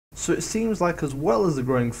So it seems like, as well as the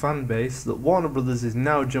growing fan base, that Warner Brothers is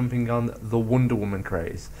now jumping on the Wonder Woman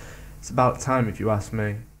craze. It's about time, if you ask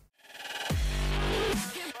me.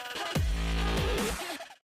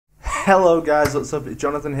 Hello guys, what's up? It's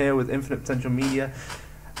Jonathan here with Infinite Potential Media,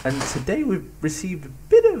 and today we've received a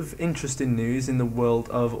bit of interesting news in the world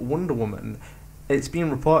of Wonder Woman. It's been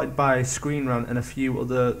reported by Screen Rant and a few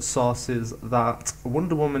other sources that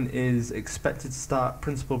Wonder Woman is expected to start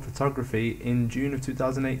principal photography in June of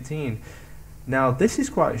 2018. Now, this is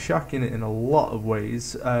quite shocking in a lot of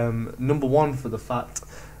ways. Number one, for the fact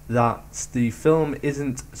that the film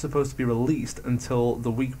isn't supposed to be released until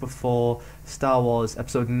the week before Star Wars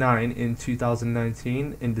Episode 9 in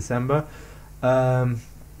 2019 in December. And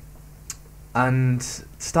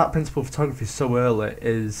start principal photography so early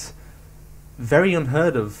is very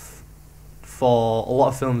unheard of for a lot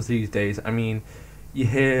of films these days. I mean, you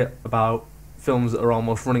hear about films that are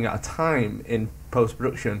almost running out of time in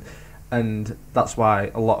post-production, and that's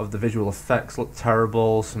why a lot of the visual effects look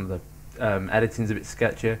terrible, some of the editing's a bit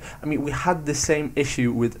sketchy. I mean, we had the same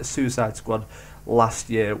issue with Suicide Squad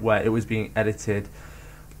last year, where it was being edited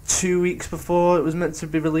 2 weeks before it was meant to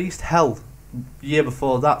be released. Hell, year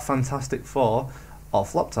before that, Fantastic Four, or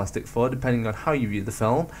Floptastic Four, depending on how you view the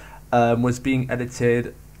film, was being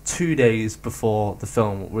edited 2 days before the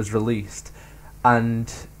film was released. And,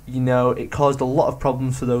 you know, it caused a lot of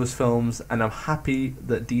problems for those films, and I'm happy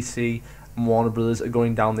that DC and Warner Brothers are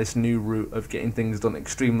going down this new route of getting things done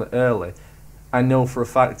extremely early. I know for a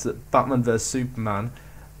fact that Batman vs Superman,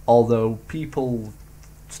 although people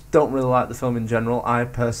don't really like the film in general, I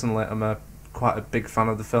personally am quite a big fan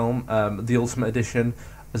of the film, the Ultimate Edition,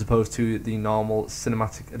 as opposed to the normal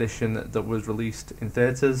cinematic edition that was released in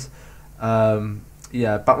theatres.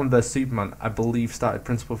 Yeah, Batman vs Superman, I believe, started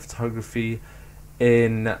principal photography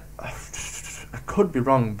in, I could be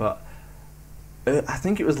wrong, but I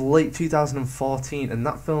think it was late 2014, and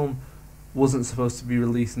that film wasn't supposed to be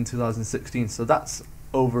released in 2016, so that's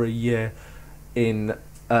over a year in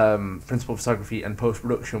principal photography and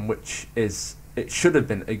post-production, which is, it should have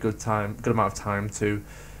been a good amount of time to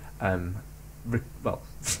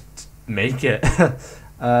make it.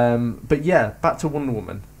 But yeah, back to Wonder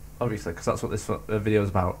Woman, obviously, because that's what this video is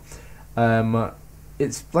about.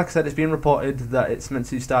 It's, like I said, it's been reported that it's meant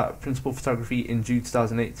to start principal photography in June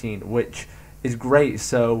 2018, which is great.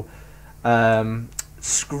 So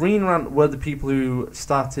Screen Rant were the people who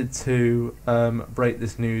started to break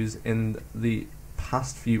this news in the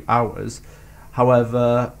past few hours.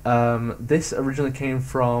 However, this originally came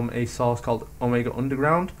from a source called Omega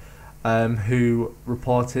Underground, who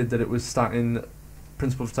reported that it was starting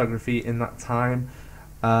principal photography in that time,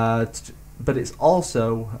 but it's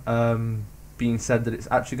also being said that it's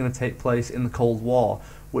actually going to take place in the Cold War,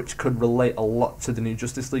 which could relate a lot to the new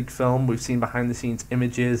Justice League film. We've seen behind the scenes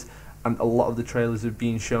images, and a lot of the trailers have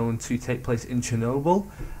been shown to take place in Chernobyl,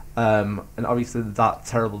 and obviously that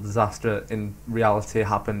terrible disaster in reality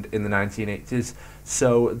happened in the 1980s,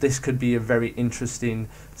 so this could be a very interesting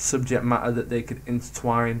subject matter that they could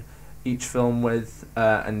intertwine each film with,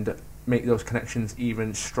 and make those connections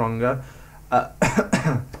even stronger.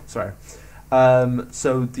 Sorry.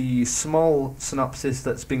 So the small synopsis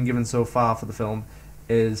that's been given so far for the film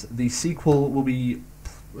is the sequel will be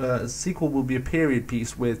a period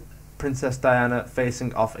piece with Princess Diana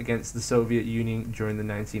facing off against the Soviet Union during the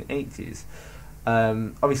 1980s.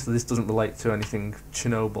 Obviously, this doesn't relate to anything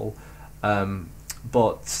Chernobyl,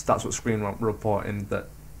 but that's what Screen Rant were reporting, that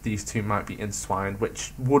these two might be intertwined,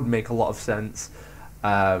 which would make a lot of sense.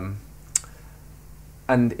 And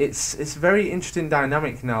it's a very interesting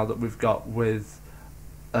dynamic now that we've got with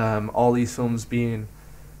all these films being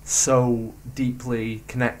so deeply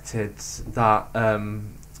connected that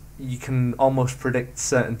you can almost predict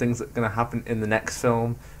certain things that are going to happen in the next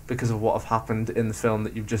film because of what have happened in the film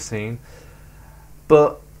that you've just seen.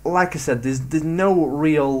 But like I said, there's no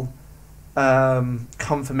real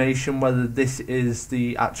confirmation whether this is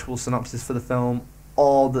the actual synopsis for the film,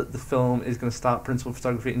 or that the film is going to start principal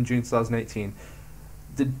photography in June 2018.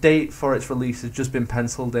 The date for its release has just been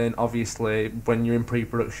penciled in. Obviously, when you're in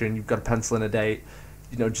pre-production, you've got to pencil in a date,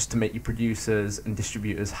 you know, just to make your producers and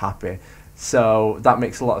distributors happy. So that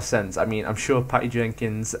makes a lot of sense. I mean, I'm sure Patty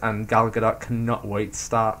Jenkins and Gal Gadot cannot wait to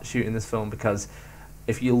start shooting this film, because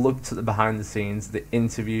if you looked at the behind the scenes, the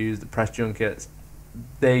interviews, the press junkets,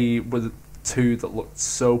 they were the two that looked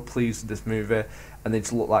so pleased with this movie, and they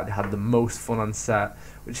just looked like they had the most fun on set,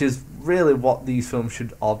 which is really what these films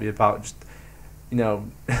should all be about. Just, you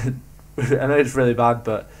know, I know it's really bad,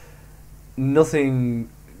 but nothing,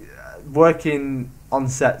 working on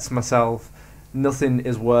sets myself, nothing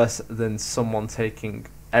is worse than someone taking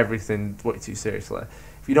everything way too seriously.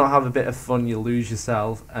 if you don't have a bit of fun, you lose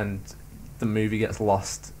yourself, and the movie gets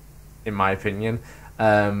lost, in my opinion.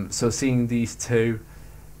 So seeing these two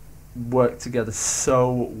work together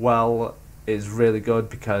so well is really good,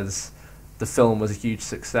 because the film was a huge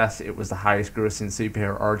success. It was the highest grossing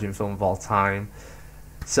superhero origin film of all time.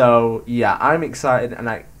 So yeah, I'm excited, and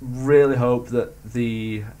I really hope that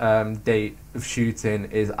the date of shooting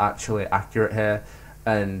is actually accurate here,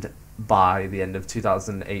 and by the end of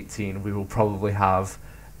 2018 we will probably have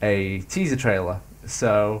a teaser trailer.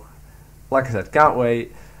 So like I said, can't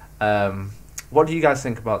wait. What do you guys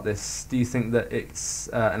think about this? Do you think that it's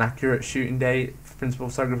an accurate shooting date for principal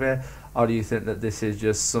photography, or do you think that this is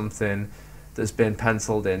just something that's been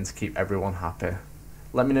penciled in to keep everyone happy?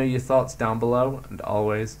 Let me know your thoughts down below, and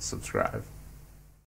always subscribe.